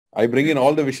I bring in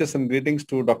all the wishes and greetings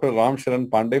to Dr. Ram Sharan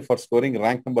Pandey for scoring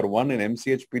rank number 1 in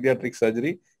MCH Pediatric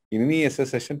Surgery in ini-cet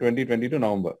session 2022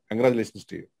 November. Congratulations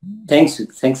to you. Thanks, sir.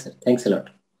 Thanks a lot.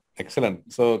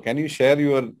 Excellent. So, can you share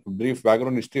your brief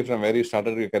background history from where you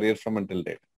started your career from until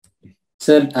date?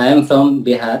 Sir, I am from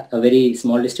Bihar, a very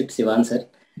small district, Siwan, sir.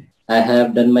 I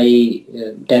have done my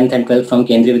 10th and 12th from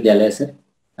Kendriya Vidyalaya, sir.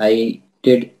 I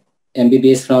did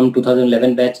MBBS from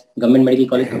 2011 batch, Government Medical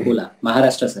College, Akola,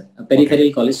 Maharashtra, sir. A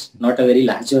peripheral college, not a very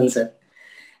large one, sir.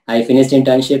 I finished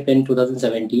internship in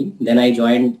 2017. Then I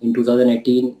joined in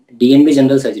 2018 DNB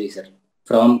General Surgery, sir,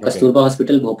 from Kasturba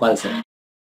Hospital, Bhopal, sir.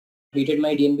 Completed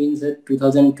my DNB in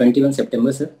 2021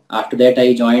 September, sir. After that,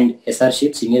 I joined SR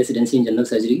Ship, Senior Residency in General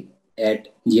Surgery at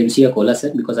GMC Akola,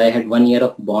 sir, because I had 1 year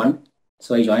of bond.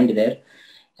 So I joined there.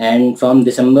 And from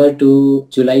December to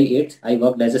July 8th, I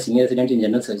worked as a senior resident in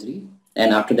general surgery.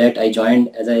 And after that, I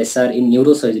joined as a SR in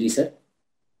neurosurgery, sir,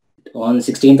 on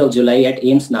 16th of July at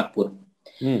AIMS Nagpur.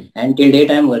 And till date,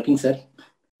 I am working, sir,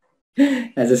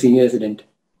 as a senior resident.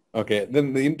 Okay.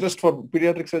 Then the interest for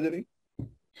pediatric surgery?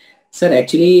 Sir,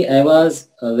 actually, I was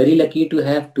very lucky to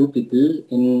have two people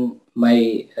in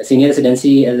my senior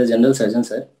residency as a general surgeon,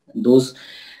 sir. Those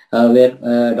were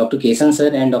Dr. Kesan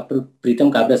sir and Dr.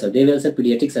 Preetham Kabra sir. They were also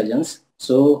pediatric surgeons.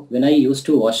 So when I used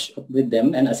to wash up with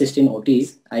them and assist in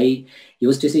OTs, I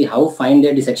used to see how fine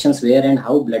their dissections were and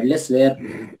how bloodless were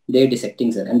they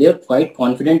dissecting, sir. And they were quite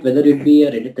confident whether it be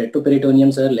a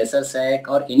retroperitoneum, sir, lesser sac,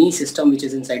 or any system which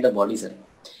is inside the body, sir.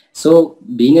 So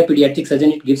being a pediatric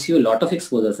surgeon, it gives you a lot of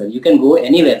exposure, sir. You can go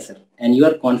anywhere, sir, and you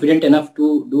are confident enough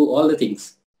to do all the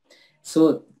things.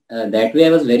 So that way I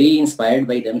was very inspired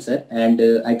by them, sir. And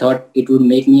I thought it would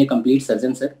make me a complete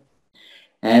surgeon, sir.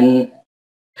 And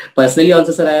personally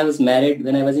also, sir, I was married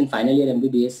when I was in final year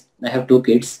MBBS. I have 2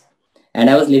 kids and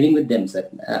I was living with them, sir.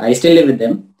 I still live with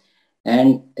them.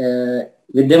 And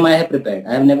with them I have prepared.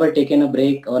 I have never taken a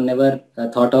break or never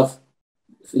thought of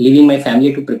leaving my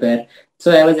family to prepare.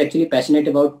 So I was actually passionate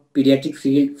about pediatric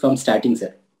field from starting,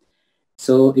 sir.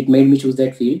 So it made me choose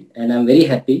that field, and I'm very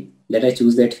happy that I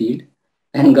choose that field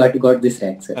and got this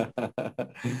rank, sir.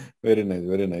 Very nice,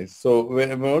 very nice. So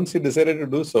once you decided to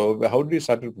do so, how did you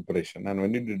start your preparation, and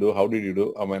when did you do? How did you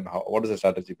do? I mean, what is the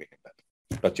strategy behind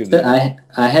that to achieve Sir,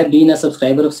 I have been a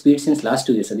subscriber of Speed since last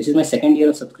 2 years, sir. This is my 2nd year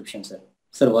of subscription, sir.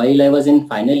 Sir, while I was in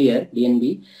final year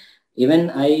DNB, even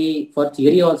for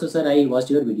theory also, sir, I watched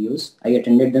your videos. I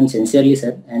attended them sincerely,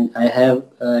 sir, and I have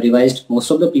revised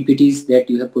most of the PPTs that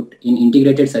you have put in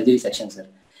integrated surgery section, sir.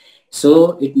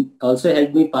 So it also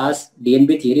helped me pass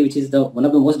DNB theory, which is one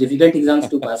of the most difficult exams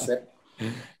to pass, sir.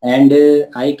 And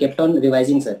I kept on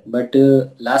revising, sir. But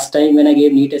last time when I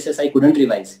gave NEET SS, I couldn't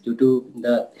revise due to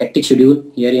the hectic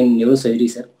schedule here in neurosurgery,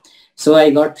 sir. So I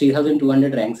got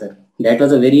 3,200 rank, sir. That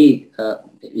was a very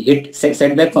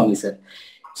setback for me, sir.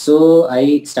 So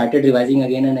I started revising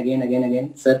again and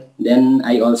again, sir. Then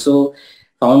I also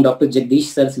found Dr. Jagdish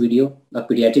sir's video of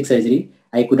pediatric surgery.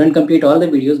 I couldn't complete all the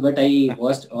videos, but I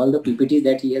watched all the PPTs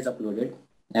that he has uploaded.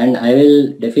 And I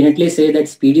will definitely say that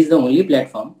Speed is the only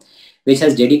platform which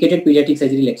has dedicated pediatric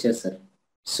surgery lectures, sir.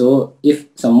 So if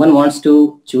someone wants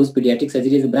to choose pediatric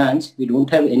surgery as a branch, we don't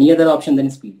have any other option than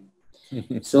Speed.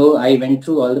 So I went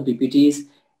through all the PPTs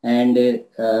and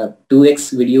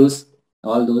 2x videos,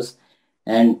 all those.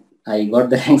 And I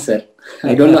got the rank, sir.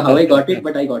 I don't know how I got it,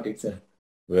 but I got it, sir.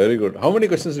 Very good. How many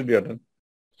questions did you attempt?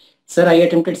 Sir, I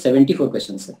attempted 74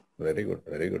 questions, sir. Very good,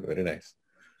 very good, very nice.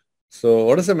 So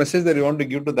what is the message that you want to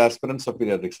give to the aspirants of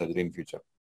pediatric surgery in future?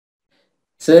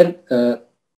 Sir,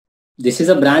 this is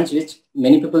a branch which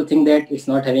many people think that it's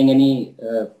not having any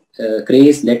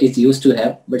craze that is used to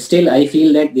have. But still, I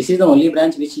feel that this is the only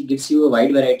branch which gives you a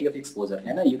wide variety of exposure.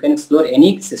 You can explore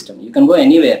any system. You can go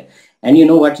anywhere. And you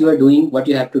know what you are doing, what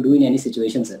you have to do in any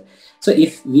situation, sir. So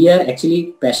if we are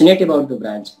actually passionate about the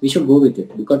branch, we should go with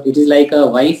it, because it is like a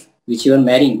wife which you are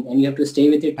marrying and you have to stay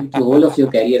with it the whole of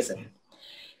your career, sir.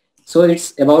 So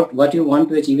it's about what you want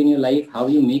to achieve in your life, how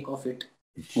you make of it,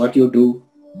 what you do.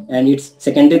 And it's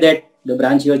secondary that the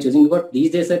branch you are choosing, because these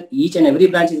days, sir, each and every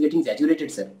branch is getting saturated,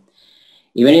 sir.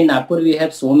 Even in Nagpur, we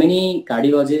have so many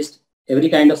cardiologists, every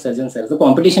kind of surgeon, sir. The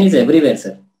competition is everywhere,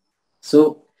 sir.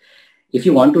 So if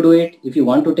you want to do it, if you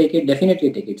want to take it,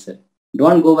 definitely take it, sir.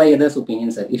 Don't go by others'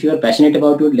 opinions, sir. If you are passionate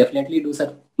about it, definitely do,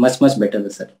 sir. Much, much better,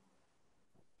 sir.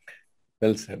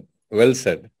 Well said. Well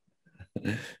said.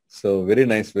 So very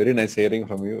nice hearing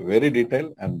from you. Very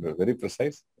detailed and very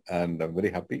precise, and I'm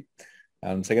very happy.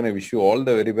 And second, I wish you all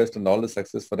the very best and all the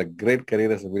success for a great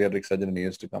career as a pediatric surgeon in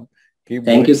years to come.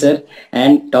 Thank you, sir.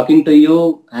 And talking to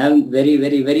you, I am very,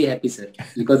 very, very happy, sir.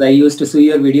 Because I used to see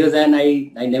your videos and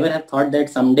I never have thought that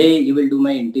someday you will do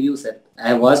my interview, sir. I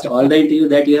have watched all the interviews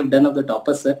that you have done of the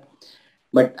toppers, sir.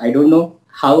 But I don't know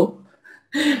how,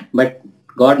 but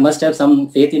God must have some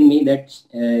faith in me that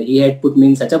He had put me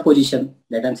in such a position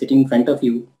that I'm sitting in front of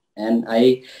you, and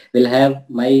I will have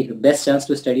my best chance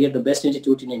to study at the best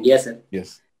institute in India, sir.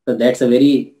 Yes. So that's a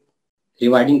very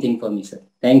rewarding thing for me, sir.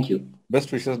 Thank you.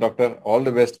 Best wishes, doctor. All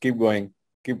the best. Keep going.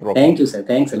 Keep rocking. Thank you, sir.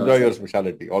 Thanks a lot. Enjoy your sir.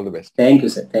 specialty. All the best. Thank you,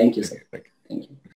 sir. Thank you, sir. Thank you. Thank you.